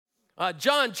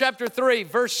John chapter 3,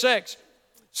 verse 6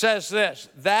 says this: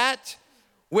 that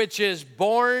which is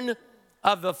born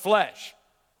of the flesh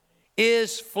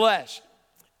is flesh.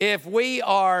 If we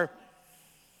are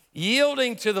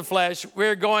yielding to the flesh,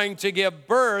 we're going to give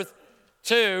birth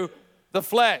to the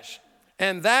flesh.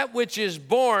 And that which is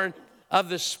born of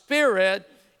the Spirit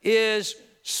is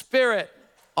spirit.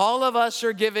 All of us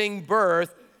are giving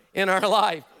birth in our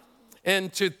life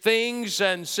into things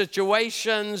and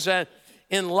situations and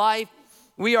in life.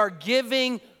 We are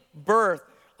giving birth.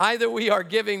 Either we are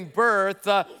giving birth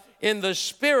in the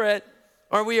Spirit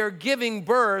or we are giving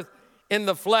birth in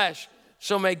the flesh.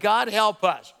 So may God help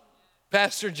us.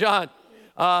 Pastor John,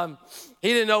 he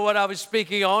didn't know what I was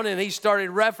speaking on, and he started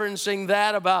referencing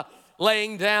that about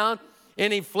laying down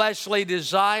any fleshly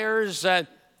desires. And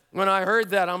when I heard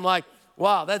that, I'm like,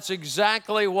 wow, that's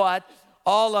exactly what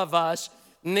all of us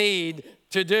need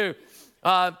to do.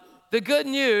 The good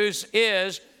news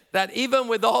is that even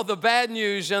with all the bad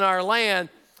news in our land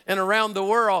and around the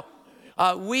world,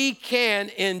 we can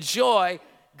enjoy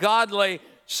godly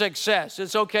success.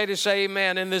 It's okay to say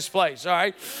amen in this place, all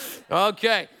right?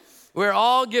 Okay. We're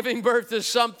all giving birth to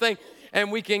something,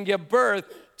 and we can give birth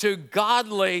to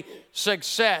godly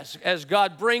success as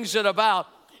God brings it about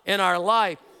in our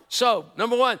life. So,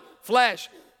 number one, flesh,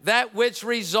 that which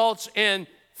results in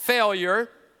failure,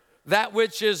 that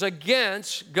which is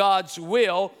against God's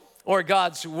will or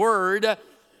God's word.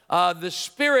 The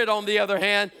Spirit, on the other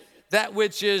hand, that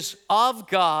which is of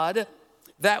God,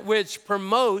 that which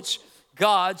promotes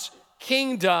God's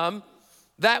kingdom,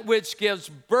 that which gives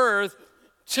birth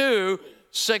to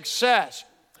success.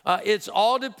 It's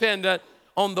all dependent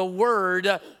on the word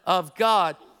of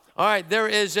God. All right, there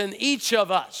is in each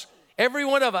of us, every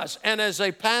one of us, and as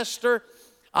a pastor,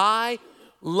 I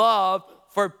love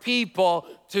for people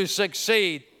to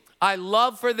succeed. I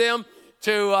love for them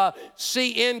to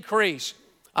see increase.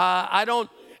 I don't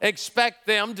expect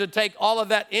them to take all of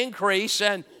that increase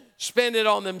and spend it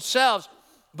on themselves,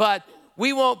 but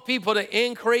we want people to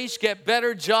increase, get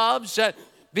better jobs,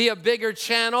 be a bigger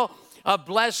channel, a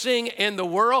blessing in the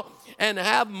world, and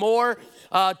have more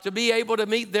to be able to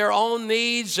meet their own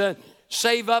needs and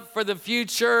save up for the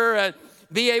future and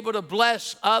be able to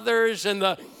bless others in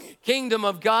the kingdom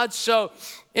of God. So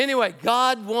anyway,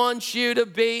 God wants you to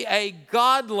be a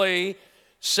godly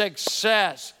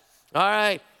success. All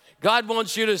right. God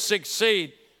wants you to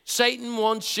succeed. Satan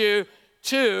wants you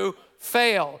to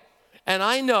fail. And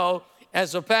I know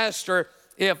as a pastor,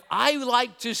 if I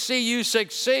like to see you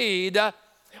succeed,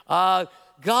 God,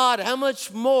 how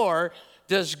much more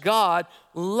does God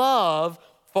love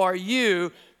for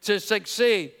you to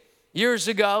succeed? Years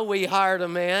ago, we hired a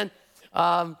man,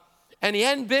 and he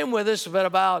hadn't been with us but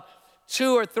about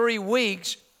 2 or 3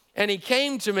 weeks, and he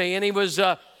came to me, and he was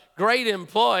a great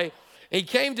employee. He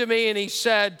came to me and he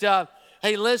said,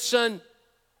 hey, listen,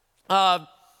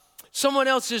 someone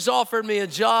else has offered me a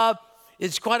job.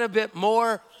 It's quite a bit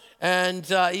more. And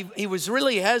he was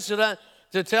really hesitant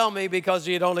to tell me because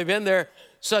he had only been there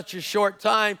such a short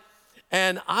time.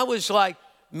 And I was like,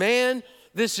 man,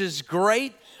 this is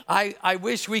great. I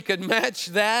wish we could match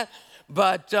that.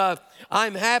 But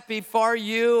I'm happy for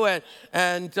you.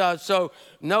 And so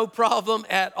no problem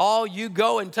at all. You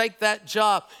go and take that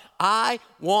job. I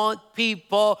want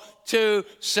people to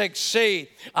succeed.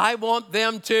 I want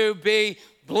them to be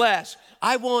blessed.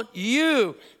 I want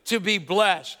you to be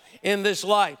blessed in this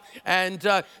life. And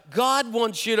God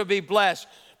wants you to be blessed.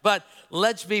 But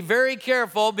let's be very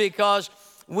careful because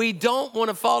we don't want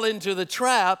to fall into the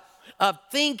trap of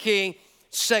thinking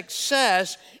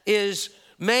success is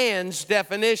man's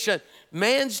definition.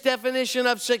 Man's definition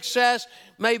of success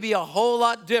may be a whole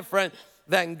lot different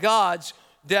than God's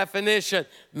definition.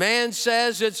 Man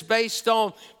says it's based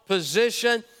on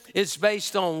position, it's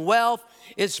based on wealth,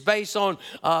 it's based on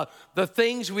the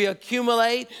things we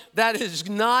accumulate. That is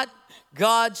not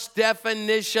God's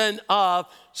definition of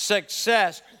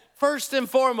success. First and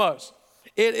foremost,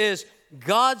 it is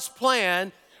God's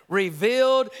plan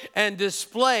revealed and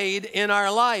displayed in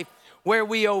our life where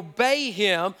we obey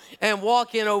Him and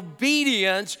walk in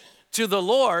obedience to the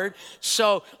Lord.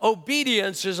 So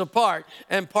obedience is a part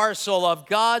and parcel of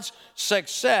God's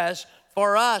success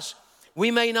for us. We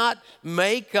may not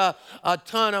make a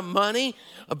ton of money,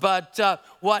 but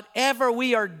whatever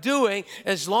we are doing,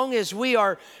 as long as we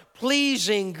are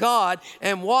pleasing God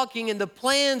and walking in the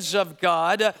plans of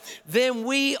God, then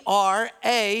we are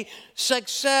a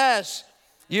success.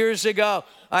 Years ago,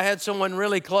 I had someone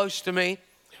really close to me.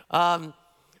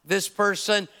 This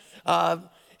person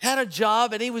had a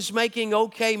job and he was making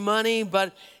okay money,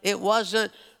 but it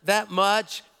wasn't that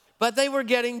much. But they were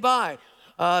getting by.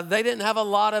 They didn't have a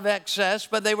lot of excess,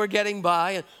 but they were getting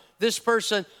by. And this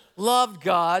person loved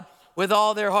God with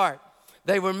all their heart.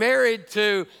 They were married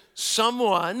to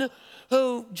someone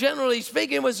who, generally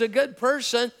speaking, was a good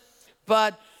person,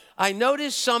 but I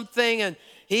noticed something, and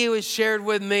he was shared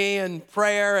with me in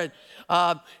prayer,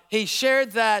 and he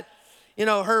shared that,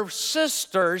 her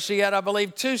sisters, she had, I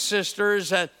believe, 2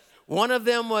 sisters, and one of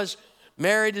them was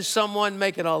married to someone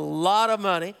making a lot of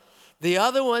money, the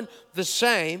other one the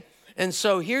same, and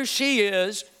so here she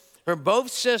is,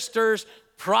 both sisters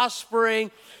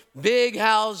prospering, big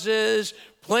houses,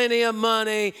 plenty of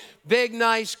money, big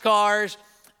nice cars,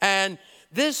 and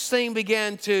this thing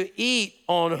began to eat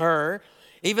on her,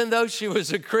 even though she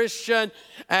was a Christian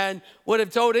and would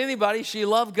have told anybody she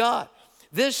loved God.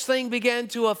 This thing began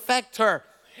to affect her,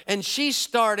 and she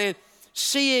started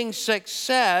seeing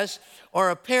success, or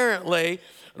apparently,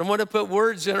 I don't want to put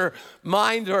words in her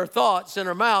mind or thoughts in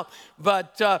her mouth,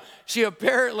 but she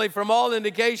apparently, from all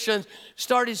indications,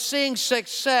 started seeing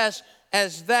success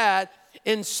as that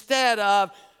instead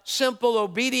of simple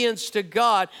obedience to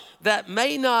God that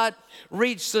may not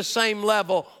reach the same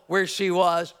level where she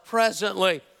was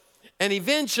presently. And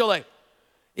eventually,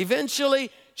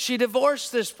 she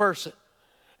divorced this person.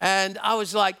 And I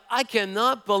was like, I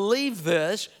cannot believe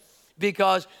this,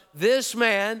 because this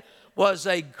man was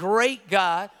a great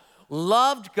guy,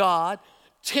 loved God,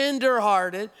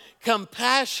 tender-hearted,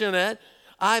 compassionate.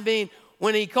 I mean,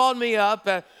 when he called me up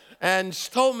and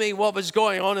told me what was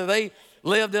going on, and they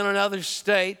lived in another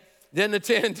state, didn't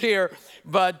attend here,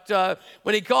 but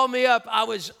when he called me up, I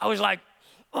was like,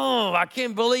 oh, I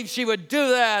can't believe she would do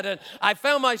that. And I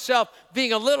found myself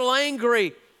being a little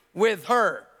angry with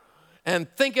her and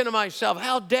thinking to myself,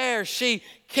 how dare she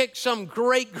kick some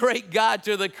great guy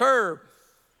to the curb?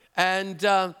 And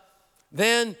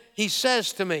then he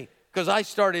says to me, because I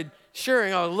started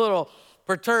sharing, I was a little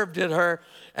perturbed at her,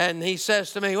 and he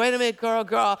says to me, wait a minute,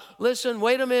 girl, listen,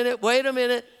 wait a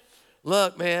minute.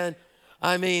 Look, man,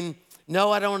 I mean,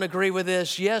 no, I don't agree with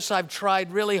this. Yes, I've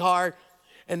tried really hard.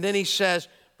 And then he says,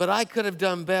 but I could have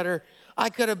done better. I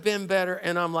could have been better.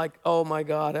 And I'm like, oh my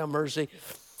God, have mercy.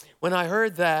 When I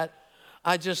heard that,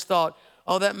 I just thought,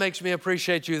 oh, that makes me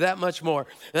appreciate you that much more.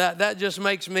 That just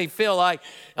makes me feel like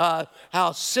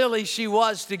how silly she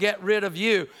was to get rid of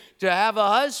you, to have a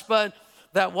husband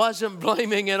that wasn't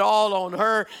blaming it all on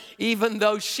her, even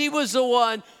though she was the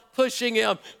one pushing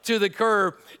him to the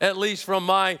curb, at least from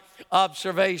my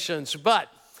observations. But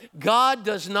God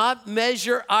does not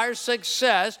measure our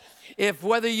success if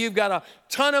whether you've got a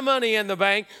ton of money in the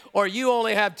bank or you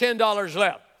only have $10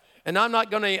 left. And I'm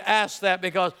not going to ask that,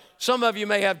 because some of you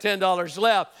may have $10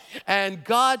 left, and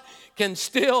God can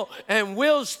still and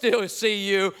will still see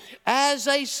you as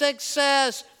a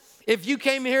success. If you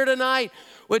came here tonight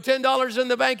with $10 in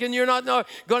the bank and you're not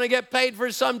going to get paid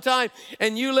for some time,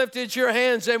 and you lifted your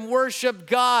hands and worshiped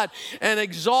God and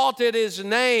exalted his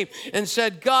name and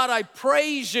said, God, I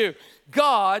praise you,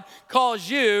 God calls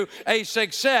you a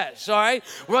success, all right?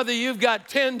 Whether you've got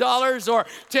 $10 or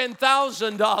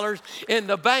 $10,000 in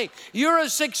the bank, you're a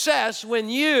success when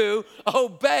you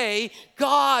obey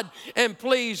God and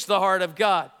please the heart of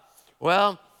God.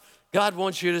 Well, God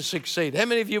wants you to succeed. How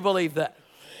many of you believe that?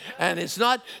 And it's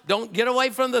not, don't get away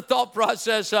from the thought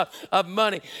process of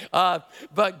money.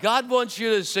 But God wants you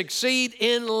to succeed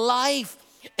in life.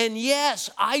 And yes,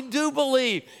 I do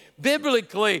believe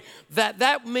biblically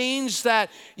that means that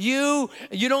you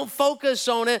don't focus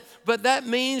on it, but that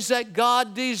means that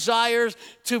God desires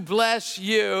to bless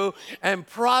you and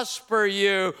prosper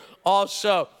you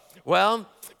also. Well,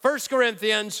 1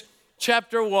 Corinthians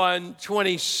chapter 1,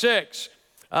 26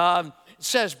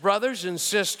 says, brothers and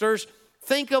sisters,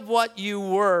 think of what you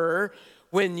were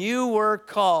when you were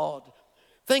called.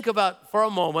 Think about, for a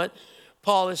moment,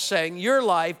 Paul is saying, your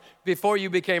life before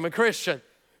you became a Christian.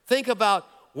 Think about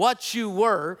what you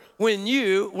were when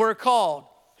you were called.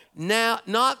 Now,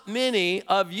 not many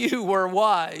of you were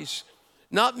wise.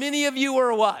 Not many of you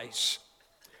were wise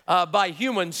by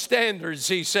human standards,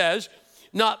 he says.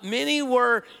 Not many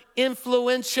were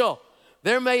influential.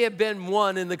 There may have been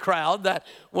one in the crowd that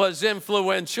was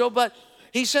influential, but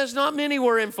he says not many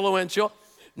were influential.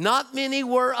 Not many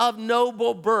were of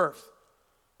noble birth.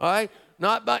 All right?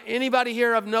 Not by anybody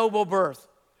here of noble birth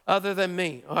other than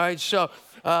me. All right? So,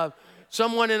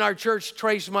 someone in our church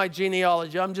traced my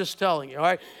genealogy. I'm just telling you, all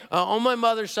right? On my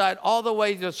mother's side, all the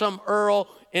way to some earl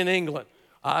in England.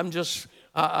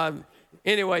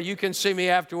 Anyway, you can see me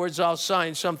afterwards. I'll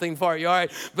sign something for you, all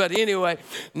right? But anyway,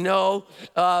 no,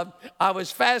 I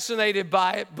was fascinated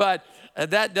by it, but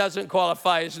that doesn't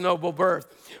qualify as noble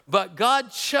birth. But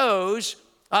God chose,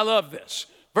 I love this,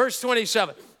 verse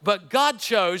 27, but God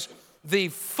chose the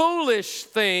foolish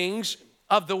things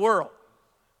of the world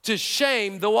to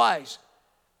shame the wise.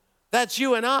 That's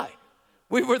you and I.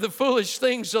 We were the foolish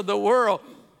things of the world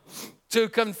to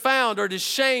confound or to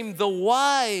shame the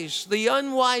wise, the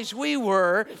unwise we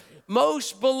were.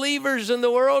 Most believers in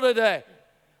the world today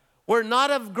were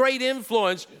not of great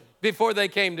influence before they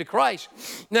came to Christ.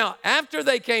 Now, after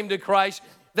they came to Christ,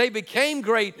 they became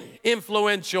great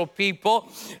influential people.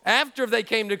 After they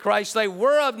came to Christ, they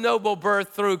were of noble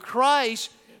birth through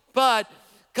Christ, but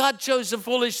God chose the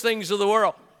foolish things of the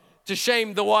world to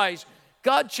shame the wise.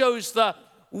 God chose the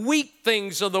weak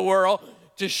things of the world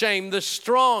to shame the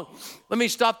strong. Let me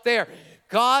stop there.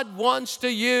 God wants to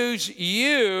use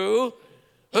you,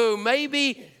 who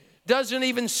maybe doesn't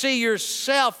even see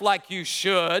yourself like you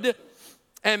should,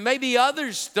 and maybe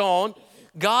others don't.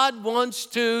 God wants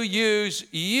to use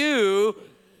you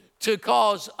to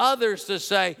cause others to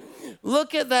say,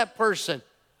 look at that person.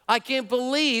 I can't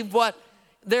believe what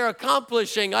they're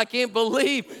accomplishing. I can't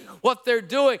believe what they're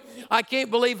doing. I can't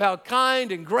believe how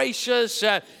kind and gracious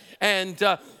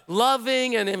and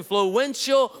loving and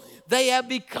influential they have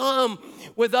become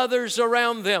with others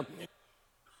around them.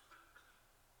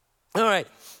 All right,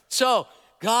 so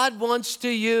God wants to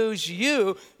use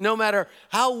you no matter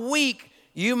how weak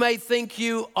you may think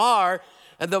you are.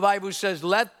 And the Bible says,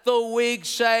 let the weak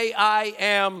say, I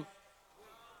am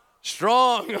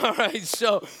strong. All right,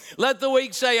 so let the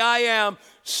weak say, I am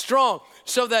strong,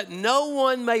 so that no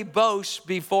one may boast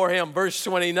before him. Verse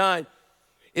 29,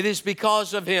 it is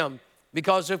because of him,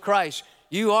 because of Christ.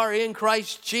 You are in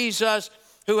Christ Jesus,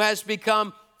 who has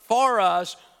become for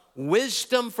us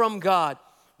wisdom from God.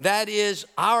 That is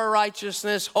our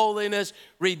righteousness, holiness,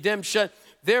 redemption.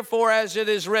 Therefore, as it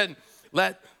is written,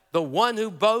 let the one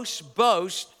who boasts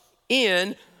boast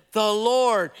in the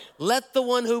Lord. Let the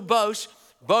one who boasts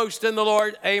boast in the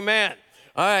Lord. Amen.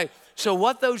 All right. So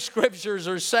what those scriptures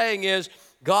are saying is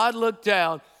God looked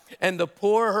down and the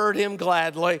poor heard him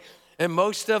gladly. And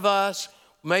most of us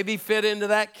maybe fit into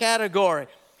that category.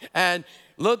 And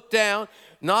looked down,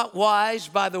 not wise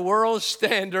by the world's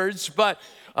standards, but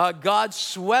God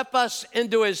swept us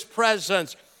into his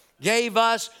presence, gave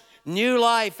us new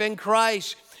life in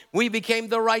Christ. We became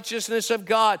the righteousness of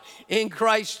God in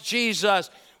Christ Jesus.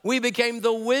 We became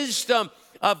the wisdom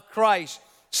of Christ.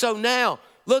 So now,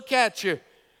 look at you.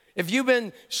 If you've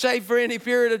been saved for any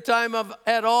period of time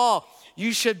at all,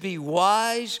 you should be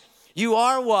wise. You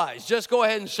are wise. Just go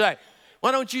ahead and say.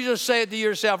 Why don't you just say it to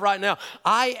yourself right now?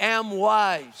 I am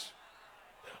wise.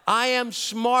 I am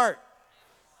smart.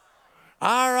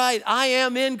 All right, I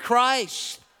am in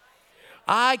Christ.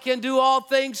 I can do all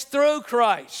things through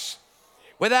Christ.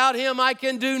 Without him, I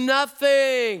can do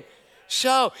nothing.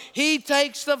 So he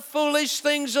takes the foolish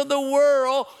things of the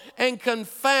world and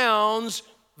confounds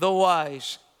the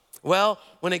wise. Well,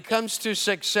 when it comes to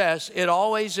success, it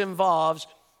always involves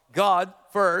God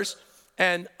first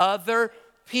and other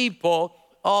people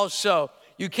also.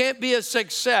 You can't be a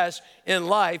success in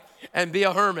life and be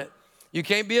a hermit. You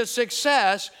can't be a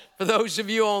success, for those of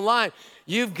you online.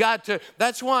 You've got to,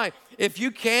 that's why if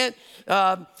you can't,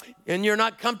 and you're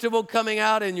not comfortable coming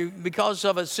out and because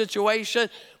of a situation,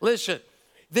 listen,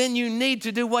 then you need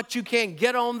to do what you can.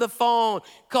 Get on the phone,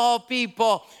 call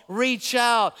people, reach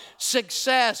out.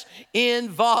 Success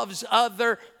involves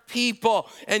other people,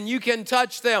 and you can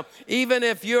touch them even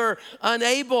if you're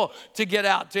unable to get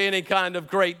out to any kind of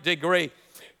great degree.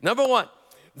 Number one,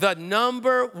 the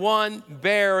number one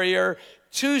barrier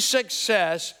to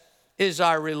success is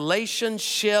our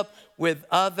relationship with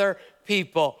other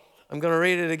people. I'm going to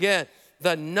read it again.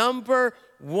 The number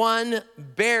one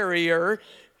barrier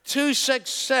to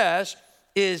success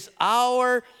is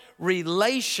our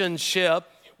relationship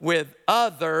with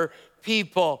other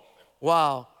people.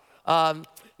 Wow.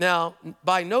 Now,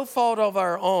 by no fault of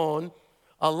our own,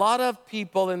 a lot of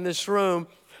people in this room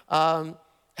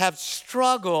have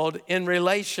struggled in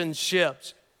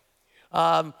relationships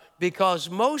because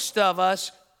most of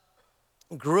us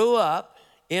grew up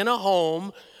in a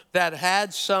home that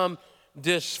had some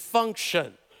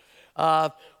dysfunction.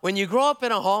 When you grow up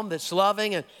in a home that's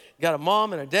loving and got a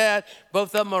mom and a dad,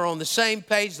 both of them are on the same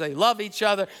page, they love each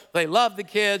other, they love the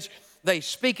kids, they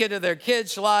speak into their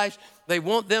kids' lives, they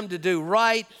want them to do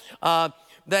right.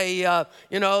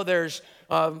 There's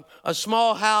a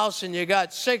small house and you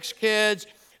got 6 kids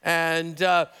and,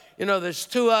 there's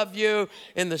 2 of you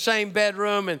in the same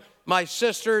bedroom, and my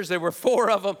sisters, there were 4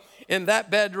 of them in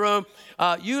that bedroom.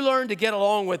 You learn to get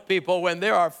along with people when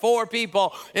there are 4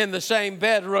 people in the same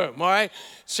bedroom, all right?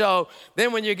 So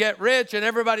then when you get rich and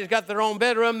everybody's got their own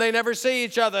bedroom, they never see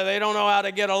each other. They don't know how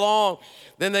to get along.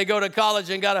 Then they go to college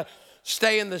and got to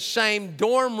stay in the same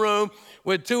dorm room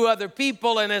with two other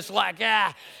people, and it's like,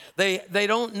 they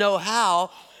don't know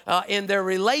how in their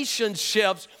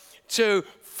relationships to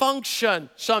function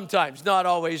sometimes, not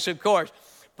always, of course.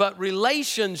 But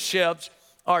relationships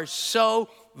are so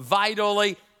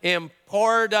vitally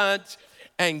important,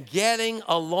 and getting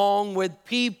along with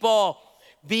people,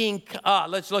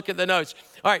 let's look at the notes.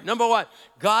 All right, number one,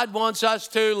 God wants us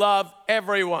to love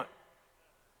everyone.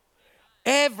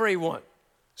 Everyone.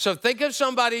 So think of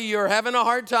somebody you're having a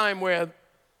hard time with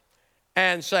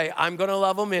and say, I'm going to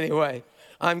love them anyway.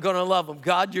 I'm going to love them.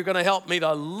 God, you're going to help me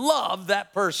to love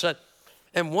that person.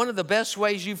 And one of the best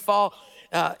ways you fall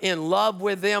in love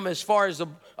with them as far as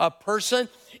a person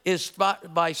is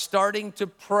by starting to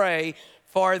pray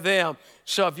for them.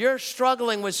 So if you're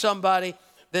struggling with somebody,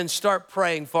 then start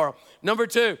praying for them. Number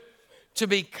two, to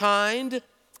be kind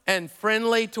and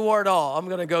friendly toward all. I'm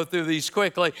going to go through these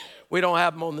quickly. We don't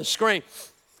have them on the screen.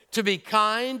 To be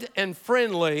kind and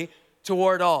friendly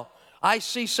toward all. I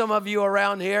see some of you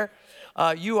around here.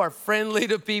 You are friendly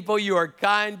to people. You are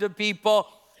kind to people.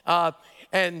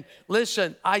 And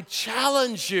listen, I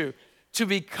challenge you to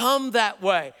become that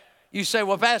way. You say,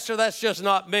 well, Pastor, that's just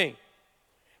not me.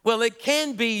 Well, it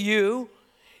can be you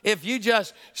if you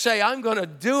just say, I'm going to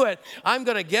do it. I'm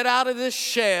going to get out of this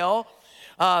shell.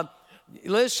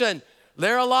 Listen,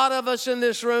 there are a lot of us in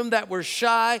this room that were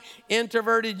shy,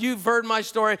 introverted. You've heard my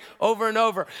story over and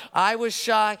over. I was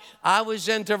shy. I was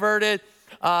introverted.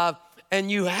 And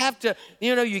you have to,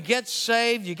 you get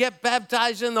saved. You get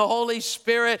baptized in the Holy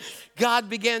Spirit. God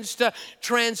begins to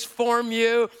transform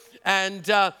you. And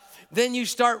then you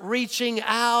start reaching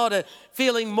out and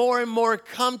feeling more and more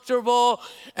comfortable.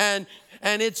 And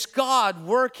it's God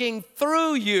working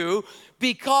through you,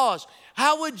 because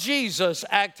how would Jesus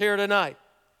act here tonight?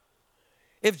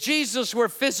 If Jesus were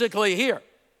physically here,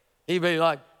 he'd be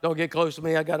like, don't get close to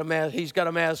me. I got a mask. He's got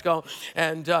a mask on.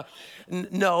 And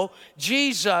no,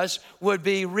 Jesus would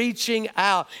be reaching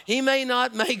out. He may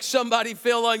not make somebody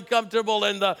feel uncomfortable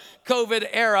in the COVID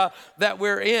era that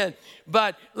we're in,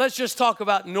 but let's just talk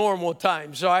about normal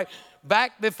times, all right?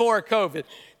 Back before COVID,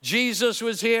 Jesus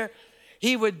was here.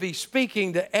 He would be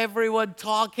speaking to everyone,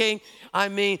 talking.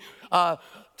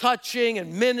 Touching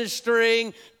and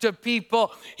ministering to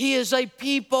people. He is a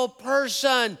people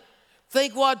person.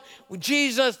 Think what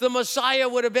Jesus, the Messiah,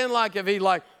 would have been like if he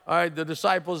all right, the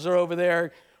disciples are over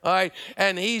there, all right,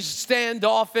 and he's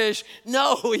standoffish.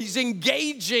 No, he's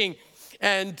engaging,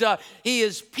 and he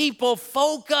is people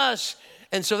focused.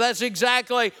 And so that's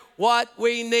exactly what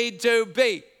we need to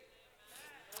be.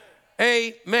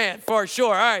 Amen, for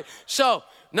sure. All right, so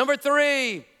number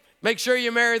three, make sure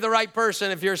you marry the right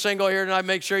person. If you're single here tonight,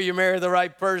 make sure you marry the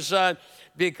right person,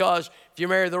 because if you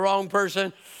marry the wrong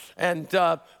person, and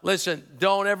listen,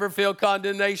 don't ever feel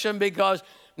condemnation, because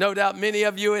no doubt many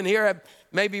of you in here have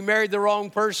maybe married the wrong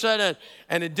person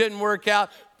and it didn't work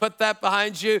out. Put that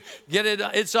behind you. Get it.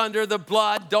 It's under the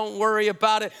blood. Don't worry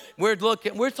about it. We're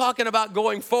talking about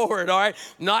going forward, all right?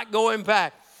 Not going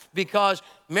back, because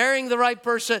marrying the right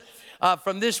person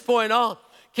from this point on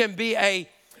can be a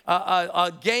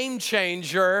game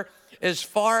changer as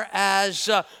far as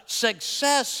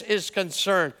success is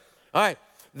concerned. All right,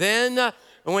 then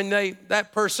when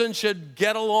that person should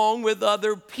get along with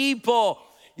other people.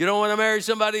 You don't want to marry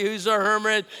somebody who's a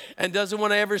hermit and doesn't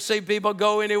want to ever see people,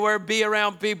 go anywhere, be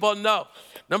around people. No.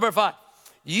 Number five,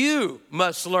 you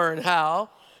must learn how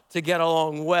to get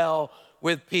along well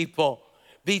with people.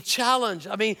 Be challenged.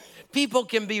 People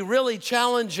can be really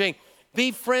challenging.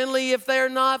 Be friendly if they're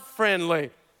not friendly.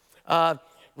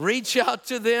 Reach out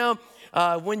to them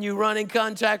when you run in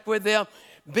contact with them.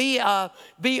 Be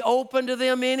open to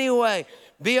them anyway.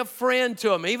 Be a friend to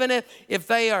them, even if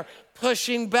they are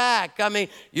pushing back.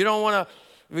 You don't want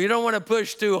to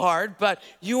push too hard, but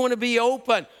you want to be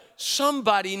open.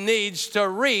 Somebody needs to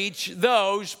reach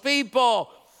those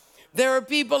people. There are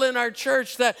people in our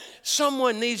church that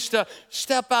someone needs to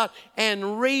step out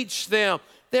and reach them.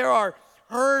 There are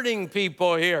hurting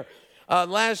people here.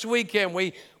 Last weekend,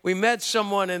 we met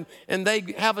someone, and they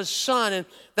have a son, and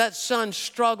that son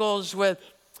struggles with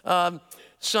I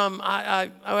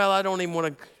don't even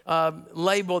want to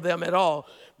label them at all,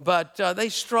 but they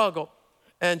struggle,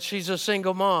 and she's a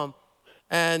single mom.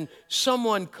 And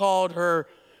someone called her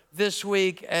this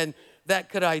week, and that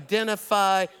could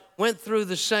identify, went through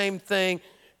the same thing,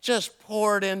 just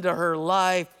poured into her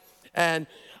life. And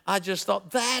I just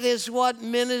thought, that is what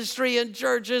ministry and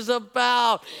church is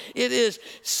about. It is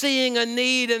seeing a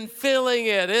need and filling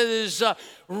it. It is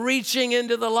reaching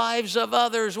into the lives of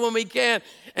others when we can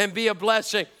and be a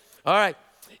blessing. All right.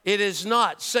 It is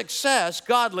not success,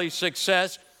 godly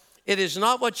success. It is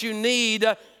not what you need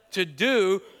to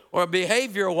do or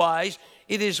behavior-wise.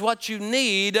 It is what you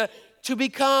need to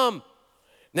become.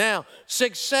 Now,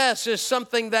 success is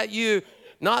something that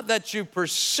not that you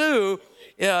pursue,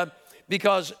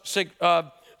 because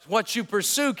what you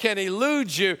pursue can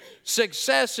elude you.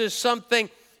 Success is something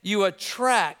you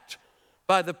attract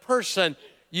by the person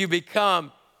you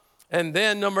become. And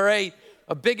then number 8,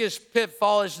 a biggest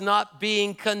pitfall is not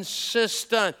being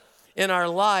consistent in our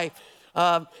life.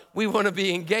 We want to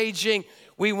be engaging.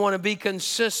 We want to be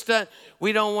consistent.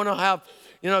 We don't want to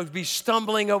have, be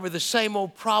stumbling over the same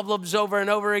old problems over and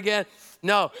over again.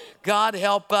 No, God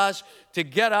help us to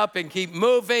get up and keep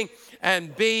moving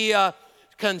and be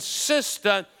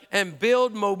consistent and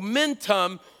build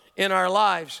momentum in our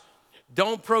lives.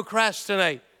 Don't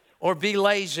procrastinate or be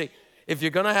lazy. If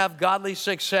you're going to have godly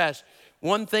success,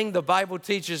 one thing the Bible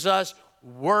teaches us,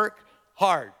 work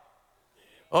hard.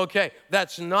 Okay,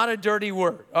 that's not a dirty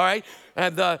word, all right?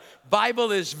 And the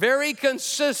Bible is very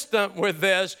consistent with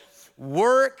this.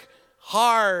 Work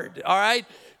hard, all right?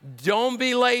 Don't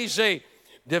be lazy.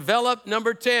 Develop,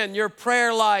 number 10, your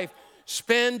prayer life.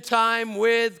 Spend time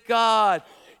with God.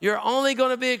 You're only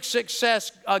going to be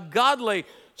a godly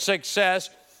success,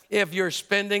 if you're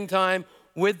spending time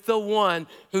with the one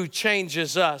who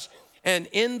changes us. And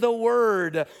in the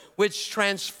Word, which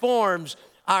transforms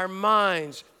our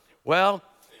minds. Well,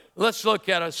 let's look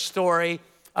at a story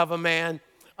of a man,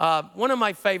 one of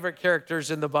my favorite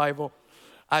characters in the Bible.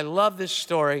 I love this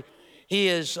story. He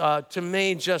is, to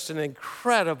me, just an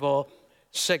incredible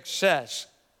success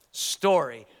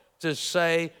story, to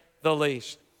say the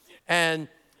least. And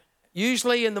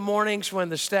usually in the mornings when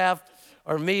the staff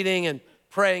are meeting and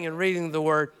praying and reading the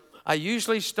Word, I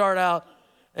usually start out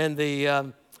in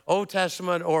the Old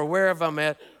Testament or wherever I'm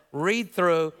at, read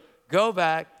through, go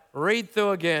back, read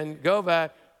through again, go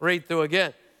back, read through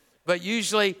again. But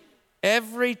usually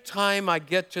every time I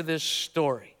get to this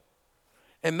story,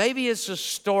 and maybe it's a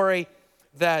story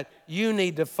that you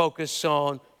need to focus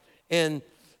on in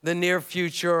the near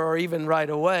future or even right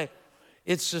away.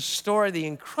 It's the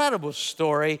incredible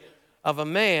story of a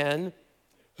man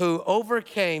who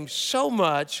overcame so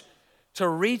much to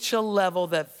reach a level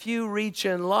that few reach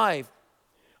in life.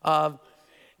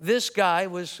 This guy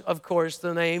was, of course,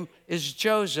 the name is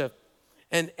Joseph.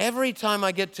 And every time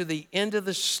I get to the end of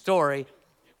the story,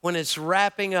 when it's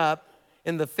wrapping up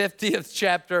in the 50th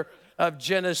chapter of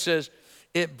Genesis,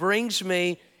 it brings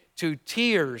me to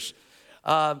tears.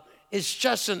 It's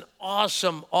just an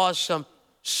awesome, awesome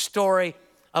story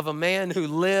of a man who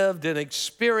lived and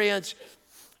experienced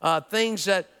things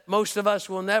that most of us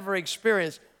will never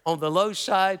experience on the low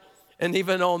side and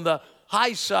even on the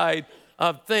high side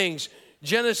of things.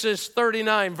 Genesis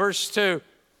 39, verse 2.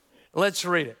 Let's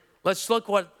read it. Let's look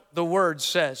what the word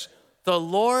says. The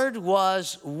Lord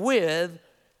was with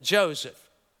Joseph.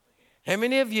 How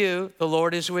many of you, the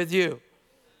Lord is with you?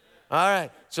 All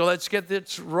right, so let's get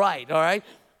this right, all right?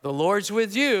 The Lord's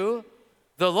with you.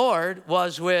 The Lord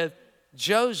was with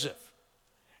Joseph.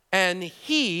 And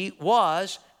he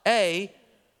was a,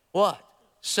 what?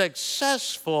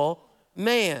 Successful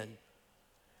man.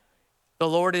 The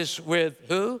Lord is with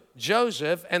who?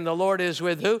 Joseph. And the Lord is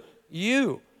with who?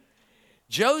 You.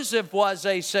 Joseph was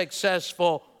a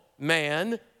successful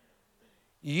man.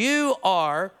 You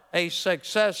are a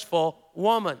successful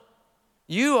woman.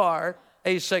 You are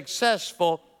a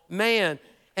successful man.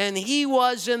 And he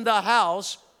was in the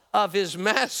house of his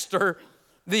master,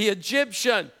 the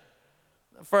Egyptian.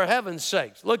 For heaven's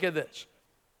sakes, look at this.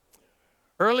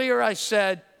 Earlier I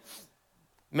said,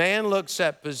 man looks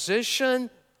at position,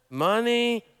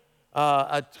 money,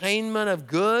 attainment of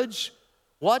goods.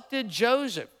 What did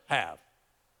Joseph have?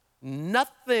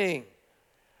 Nothing.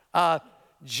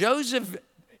 Joseph,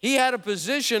 he had a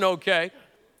position, okay.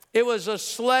 It was a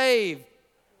slave.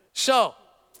 So,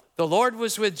 the Lord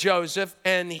was with Joseph,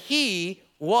 and he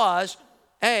was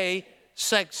a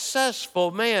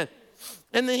successful man.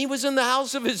 And then he was in the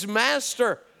house of his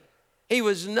master. He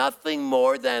was nothing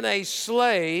more than a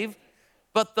slave,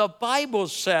 but the Bible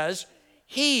says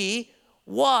he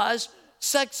was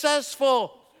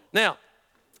successful. Now,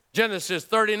 Genesis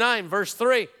 39, verse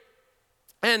 3.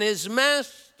 And his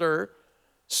master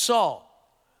saw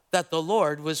that the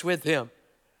Lord was with him.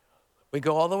 We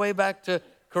go all the way back to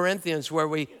Corinthians where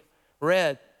we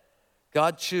read,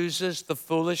 God chooses the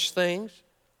foolish things.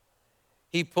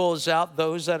 He pulls out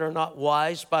those that are not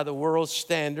wise by the world's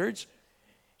standards.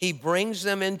 He brings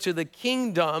them into the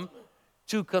kingdom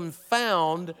to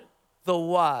confound the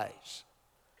wise.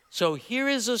 So here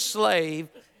is a slave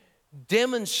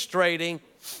demonstrating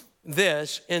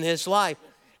this in his life.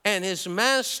 And his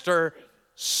master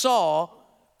saw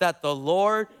that the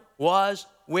Lord was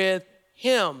with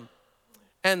him.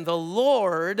 And the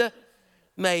Lord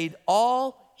made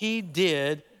all he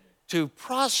did to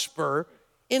prosper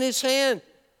in his hand.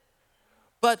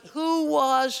 But who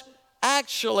was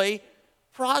actually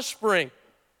prospering?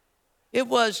 It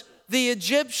was the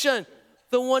Egyptian,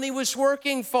 the one he was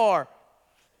working for.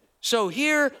 So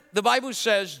here the Bible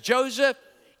says Joseph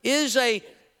is a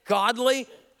godly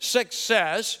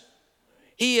success.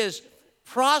 He is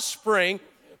prospering,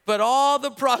 but all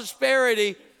the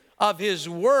prosperity of his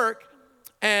work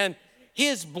and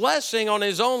his blessing on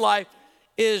his own life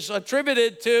is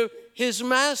attributed to his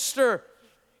master.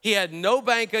 He had no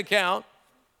bank account.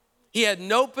 He had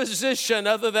no position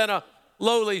other than a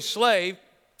lowly slave,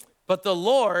 but the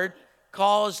Lord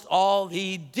caused all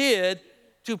he did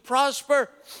to prosper,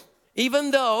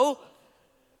 even though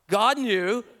God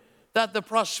knew that the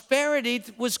prosperity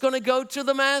was going to go to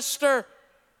the master.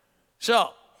 So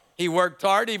he worked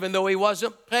hard even though he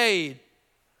wasn't paid.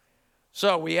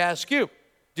 So we ask you,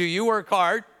 do you work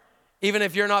hard even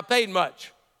if you're not paid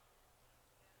much?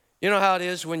 You know how it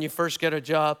is when you first get a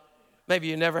job? Maybe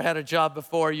you never had a job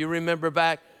before. You remember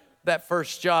back that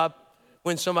first job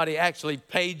when somebody actually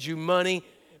paid you money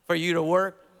for you to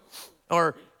work?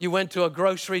 Or you went to a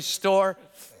grocery store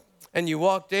and you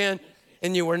walked in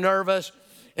and you were nervous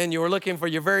and you were looking for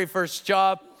your very first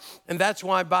job. And that's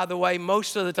why, by the way,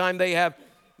 most of the time they have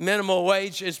minimal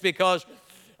wage is because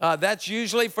that's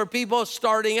usually for people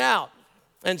starting out.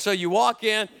 And so you walk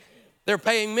in, they're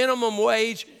paying minimum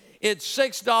wage. It's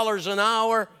 $6 an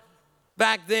hour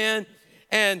back then.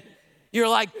 And you're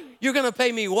like, you're going to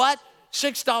pay me what?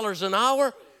 $6 an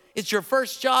hour? It's your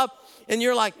first job. And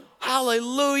you're like,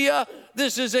 hallelujah,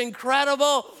 this is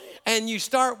incredible. And you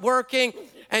start working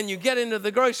and you get into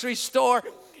the grocery store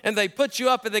and they put you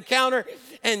up at the counter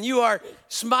and you are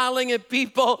smiling at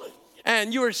people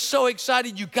and you are so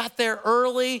excited. You got there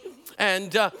early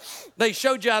and they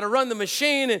showed you how to run the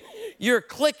machine and you're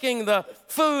clicking the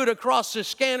food across the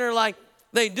scanner like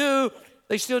they do.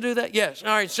 They still do that? Yes. All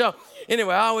right. So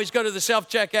anyway, I always go to the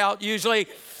self-checkout usually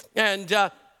and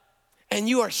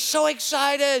you are so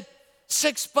excited.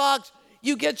 $6.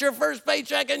 You get your first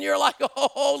paycheck and you're like,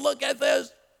 oh, look at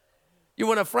this. You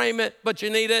want to frame it, but you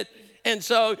need it. And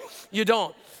so you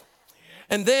don't.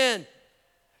 And then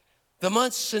the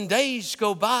months and days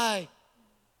go by.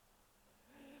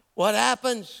 What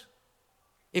happens?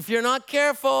 If you're not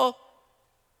careful,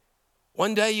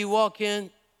 one day you walk in,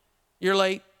 you're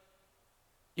late.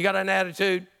 You got an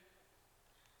attitude.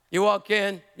 You walk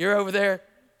in, you're over there.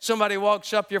 Somebody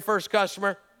walks up, your first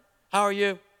customer. How are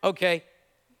you? Okay.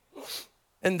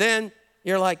 And then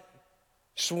you're like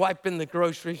swiping the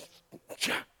groceries.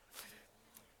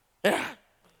 Yeah,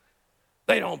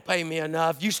 they don't pay me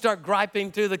enough. You start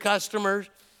griping to the customers.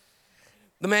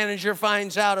 The manager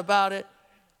finds out about it.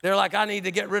 They're like, I need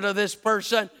to get rid of this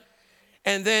person.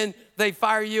 And then they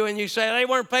fire you and you say, they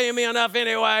weren't paying me enough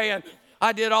anyway. And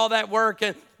I did all that work.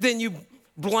 And then you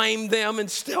blame them and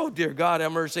still, dear God,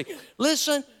 have mercy.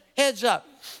 Listen, heads up.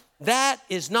 That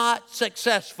is not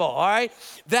successful, all right?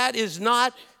 That is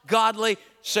not godly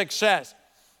success.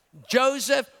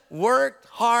 Joseph worked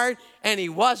hard and he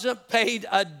wasn't paid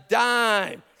a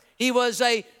dime. He was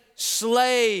a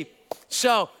slave.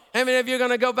 So, how many of you are going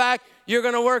to go back? You're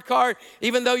going to work hard.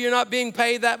 Even though you're not being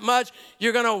paid that much,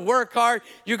 you're going to work hard.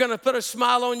 You're going to put a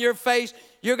smile on your face.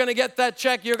 You're going to get that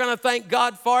check. You're going to thank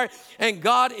God for it. And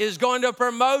God is going to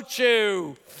promote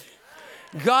you.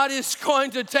 God is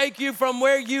going to take you from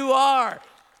where you are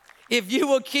if you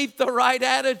will keep the right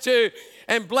attitude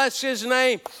and bless his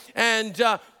name and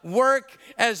work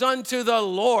as unto the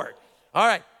Lord. All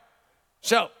right.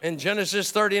 So in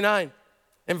Genesis 39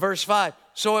 in verse 5,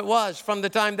 so it was from the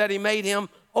time that he made him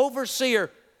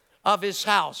overseer of his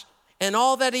house and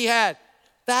all that he had,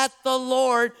 that the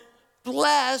Lord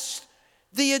blessed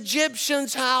the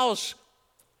Egyptian's house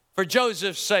for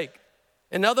Joseph's sake.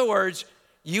 In other words,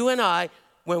 you and I,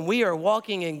 when we are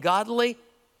walking in godly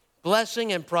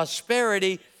blessing and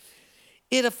prosperity,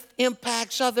 it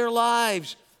impacts other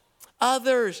lives.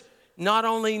 Others not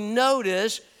only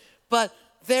notice, but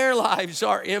their lives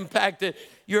are impacted.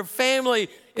 Your family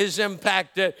is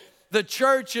impacted. The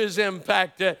church is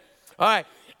impacted. All right.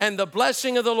 And the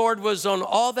blessing of the Lord was on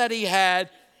all that he had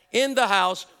in the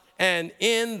house and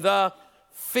in the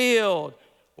field.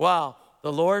 Wow.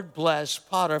 The Lord blessed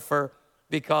Potiphar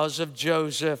because of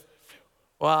Joseph.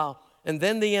 Wow. And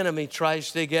then the enemy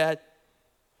tries to get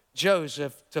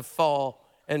Joseph to fall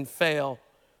and fail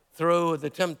through the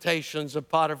temptations of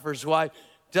Potiphar's wife.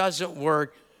 Doesn't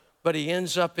work, but he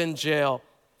ends up in jail.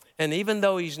 And even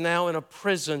though he's now in a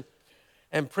prison,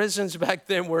 and prisons back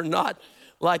then were not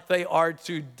like they are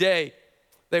today.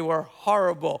 They were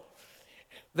horrible.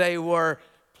 They were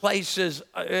places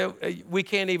we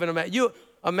can't even imagine. You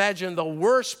imagine the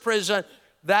worst prison,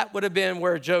 that would have been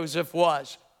where Joseph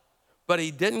was. But he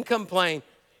didn't complain.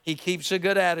 He keeps a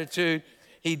good attitude.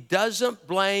 He doesn't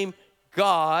blame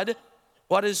God.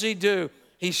 What does he do?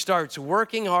 He starts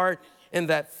working hard in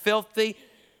that filthy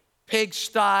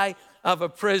pigsty of a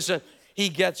prison. He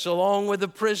gets along with the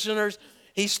prisoners.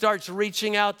 He starts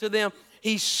reaching out to them.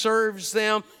 He serves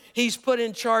them. He's put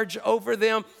in charge over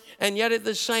them. And yet at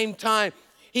the same time,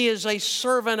 he is a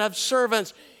servant of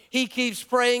servants. He keeps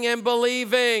praying and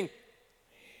believing.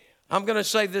 I'm going to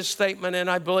say this statement, and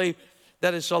I believe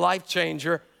that it's a life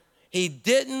changer. He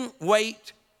didn't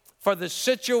wait for the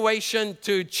situation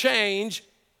to change.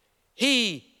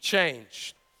 He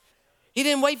changed. He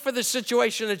didn't wait for the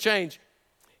situation to change.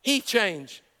 He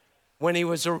changed. When he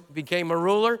became a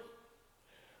ruler,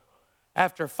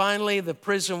 after finally the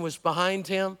prison was behind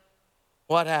him,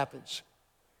 what happens?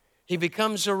 He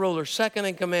becomes a ruler, second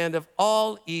in command of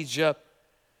all Egypt.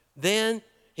 Then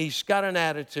he's got an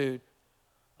attitude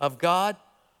of, God,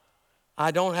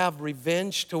 I don't have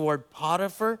revenge toward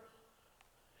Potiphar.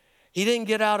 He didn't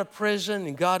get out of prison,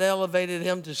 and God elevated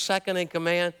him to second in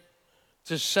command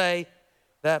to say,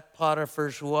 that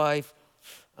Potiphar's wife,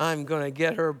 I'm going to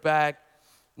get her back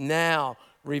now.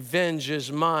 Revenge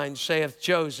is mine, saith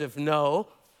Joseph. No,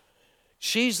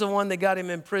 she's the one that got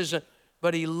him in prison.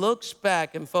 But he looks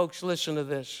back, and folks, listen to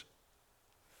this.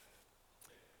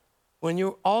 When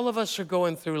all of us are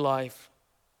going through life,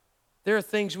 there are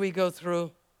things we go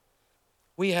through,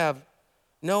 we have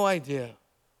no idea.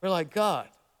 We're like, God,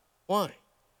 why?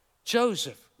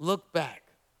 Joseph looked back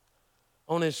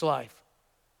on his life.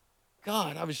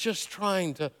 God, I was just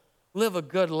trying to live a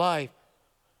good life.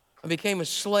 I became a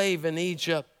slave in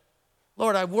Egypt.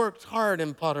 Lord, I worked hard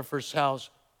in Potiphar's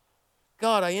house.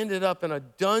 God, I ended up in a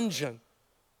dungeon.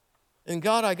 And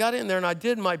God, I got in there and I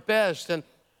did my best. And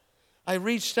I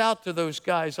reached out to those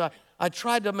guys. I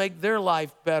tried to make their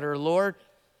life better, Lord.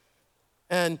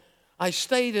 And I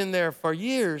stayed in there for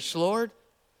years, Lord.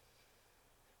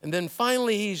 And then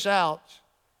finally he's out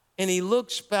and he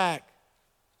looks back.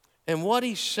 And what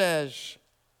he says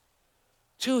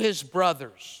to his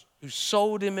brothers who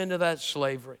sold him into that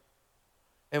slavery,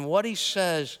 and what he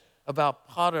says about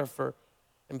Potiphar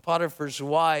and Potiphar's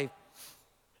wife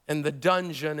and the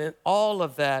dungeon and all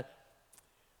of that,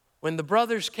 when the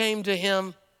brothers came to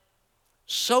him,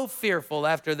 so fearful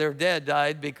after their dad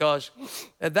died, because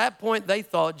at that point they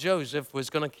thought Joseph was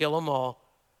going to kill them all.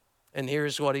 And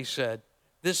here's what he said.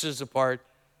 This is the part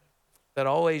that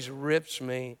always rips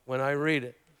me when I read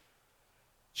it.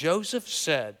 Joseph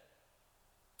said,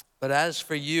 but as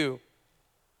for you,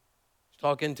 he's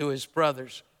talking to his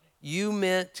brothers, you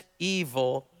meant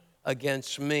evil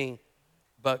against me,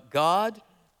 but God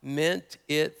meant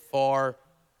it for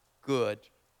good,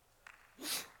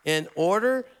 in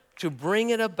order to bring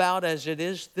it about as it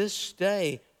is this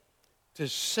day, to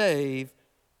save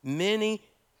many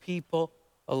people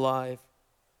alive.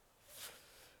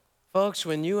 Folks,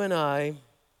 when you and I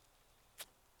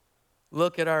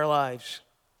look at our lives,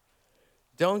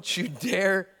 don't you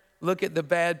dare look at the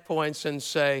bad points and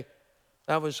say,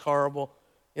 that was horrible.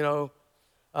 You know,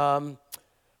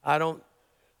 I don't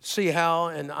see how,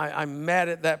 and I'm mad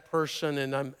at that person,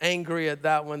 and I'm angry at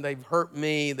that one. They've hurt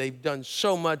me. They've done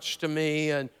so much to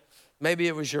me, and maybe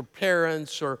it was your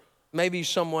parents or maybe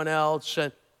someone else,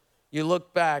 and you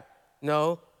look back.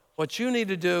 No, what you need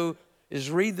to do is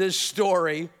read this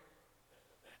story,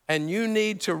 and you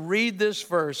need to read this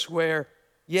verse where,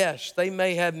 yes, they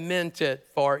may have meant it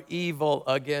for evil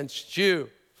against you,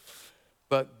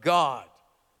 but God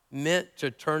meant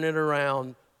to turn it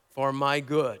around for my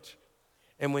good.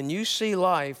 And when you see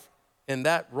life in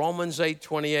that Romans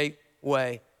 8:28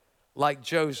 way, like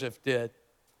Joseph did,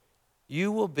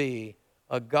 you will be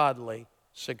a godly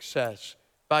success.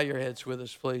 Bow your heads with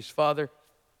us, please. Father,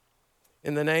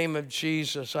 in the name of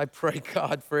Jesus, I pray,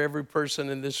 God, for every person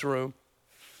in this room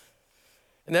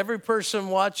and every person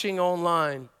watching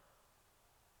online.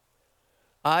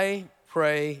 I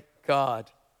pray,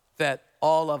 God, that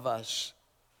all of us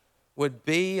would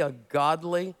be a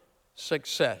godly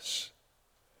success.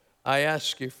 I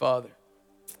ask you, Father,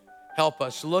 help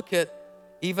us. Look at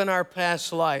even our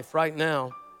past life right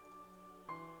now.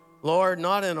 Lord,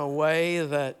 not in a way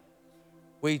that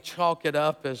we chalk it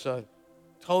up as a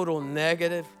total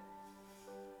negative.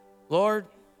 Lord,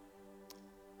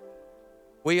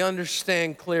 we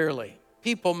understand clearly.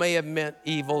 People may have meant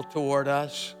evil toward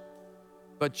us,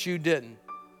 but you didn't.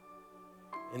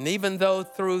 And even though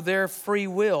through their free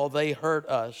will they hurt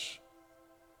us,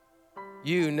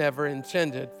 you never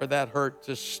intended for that hurt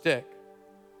to stick.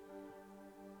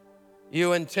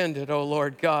 You intended, oh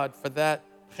Lord God, for that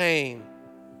pain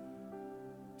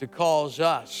to cause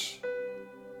us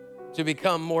to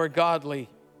become more godly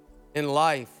in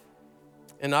life,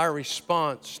 in our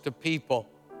response to people,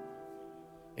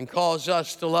 and cause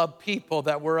us to love people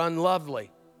that were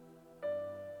unlovely.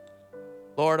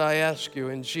 Lord, I ask you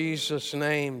in Jesus'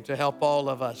 name to help all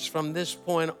of us from this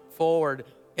point forward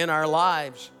in our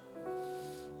lives.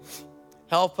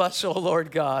 Help us, oh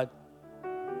Lord God,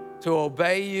 to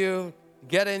obey you,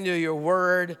 get into your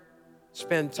word,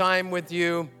 spend time with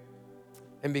you,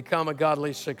 and become a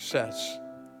godly success.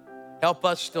 Help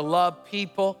us to love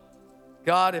people.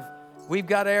 God, if we've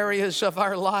got areas of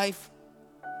our life,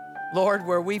 Lord,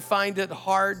 where we find it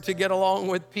hard to get along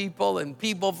with people and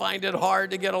people find it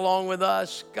hard to get along with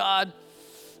us, God,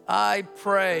 I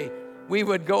pray we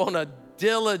would go on a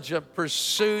diligent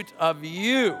pursuit of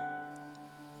you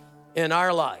in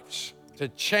our lives to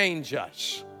change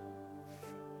us,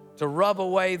 to rub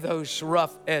away those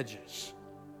rough edges.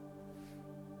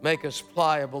 Make us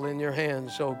pliable in your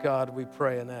hands, oh God, we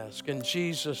pray and ask. In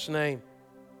Jesus' name.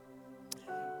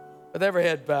 With every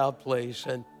head bowed, please.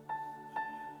 And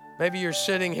maybe you're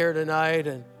sitting here tonight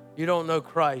and you don't know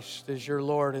Christ as your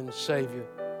Lord and Savior.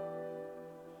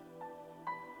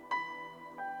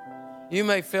 You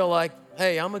may feel like,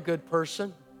 hey, I'm a good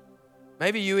person.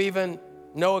 Maybe you even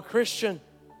know a Christian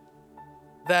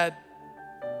that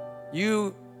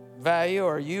you value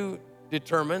or you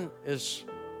determine is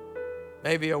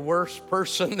maybe a worse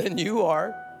person than you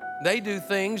are. They do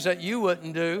things that you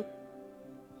wouldn't do.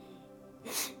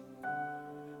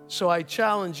 So I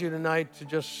challenge you tonight to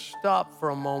just stop for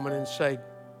a moment and say,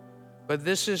 but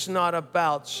this is not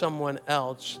about someone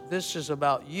else. This is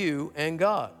about you and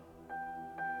God.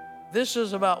 This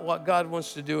is about what God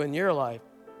wants to do in your life.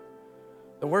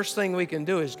 The worst thing we can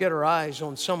do is get our eyes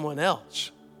on someone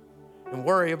else and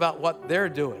worry about what they're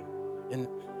doing and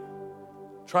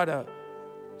try to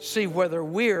see whether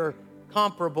we're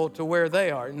comparable to where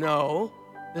they are. No,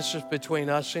 this is between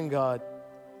us and God.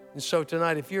 And so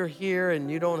tonight, if you're here and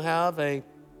you don't have a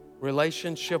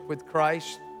relationship with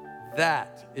Christ,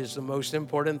 that is the most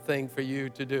important thing for you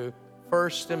to do.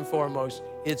 First and foremost,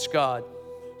 it's God.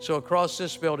 So across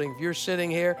this building, if you're sitting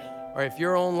here or if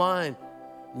you're online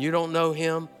and you don't know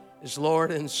Him as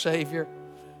Lord and Savior,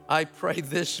 I pray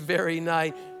this very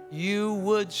night you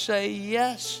would say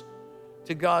yes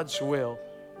to God's will.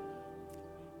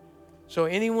 So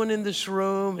anyone in this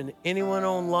room and anyone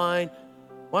online,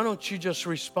 why don't you just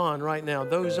respond right now?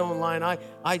 Those online,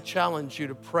 I challenge you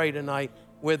to pray tonight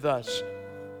with us.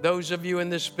 Those of you in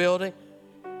this building,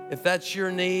 if that's your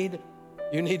need,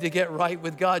 you need to get right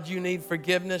with God, you need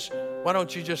forgiveness, why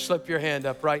don't you just slip your hand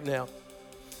up right now?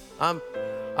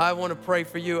 I want to pray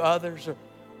for you. Others are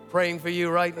praying for you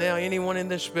right now. Anyone in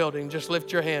this building, just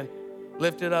lift your hand.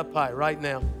 Lift it up high right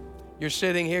now. You're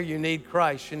sitting here, you need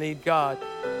Christ, you need God.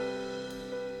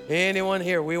 Anyone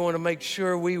here, we want to make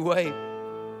sure we wait.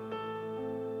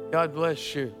 God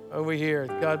bless you over here.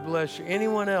 God bless you.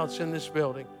 Anyone else in this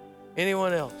building?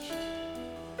 Anyone else?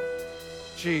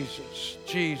 Jesus,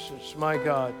 Jesus, my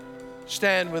God.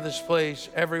 Stand with us, please,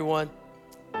 everyone.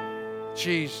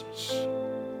 Jesus.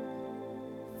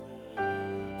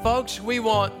 Folks, we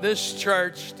want this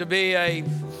church to be a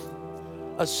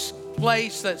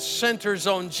place that centers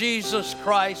on Jesus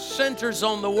Christ, centers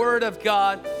on the Word of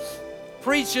God,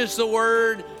 preaches the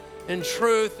Word in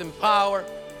truth and power.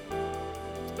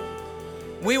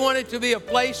 We want it to be a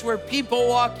place where people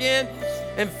walk in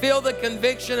and feel the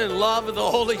conviction and love of the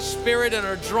Holy Spirit and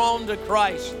are drawn to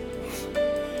Christ.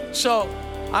 So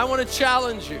I want to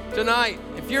challenge you tonight.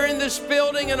 If you're in this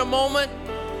building in a moment,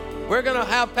 we're going to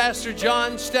have Pastor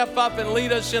John step up and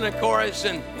lead us in a chorus.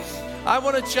 And I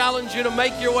want to challenge you to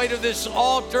make your way to this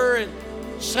altar and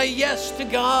say yes to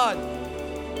God.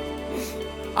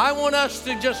 I want us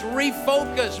to just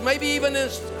refocus, maybe even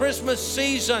this Christmas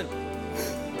season.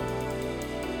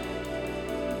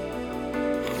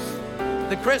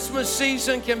 The Christmas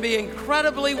season can be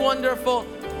incredibly wonderful,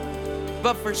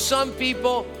 but for some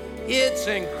people, it's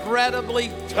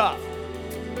incredibly tough.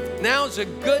 Now's a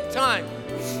good time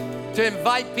to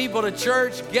invite people to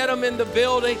church, get them in the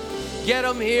building, get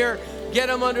them here, get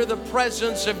them under the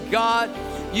presence of God.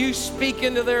 You speak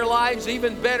into their lives,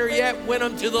 even better yet, win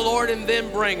them to the Lord and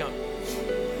then bring them.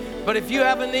 But if you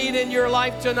have a need in your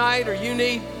life tonight or you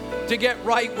need to get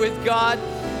right with God,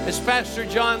 as Pastor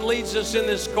John leads us in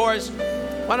this chorus,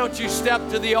 why don't you step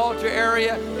to the altar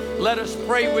area? Let us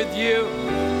pray with you.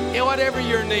 And whatever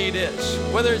your need is,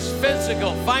 whether it's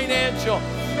physical, financial,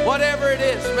 whatever it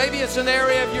is, maybe it's an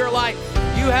area of your life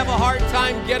you have a hard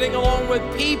time getting along with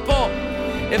people.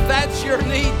 If that's your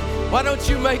need, why don't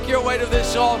you make your way to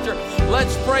this altar?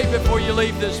 Let's pray before you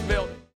leave this building.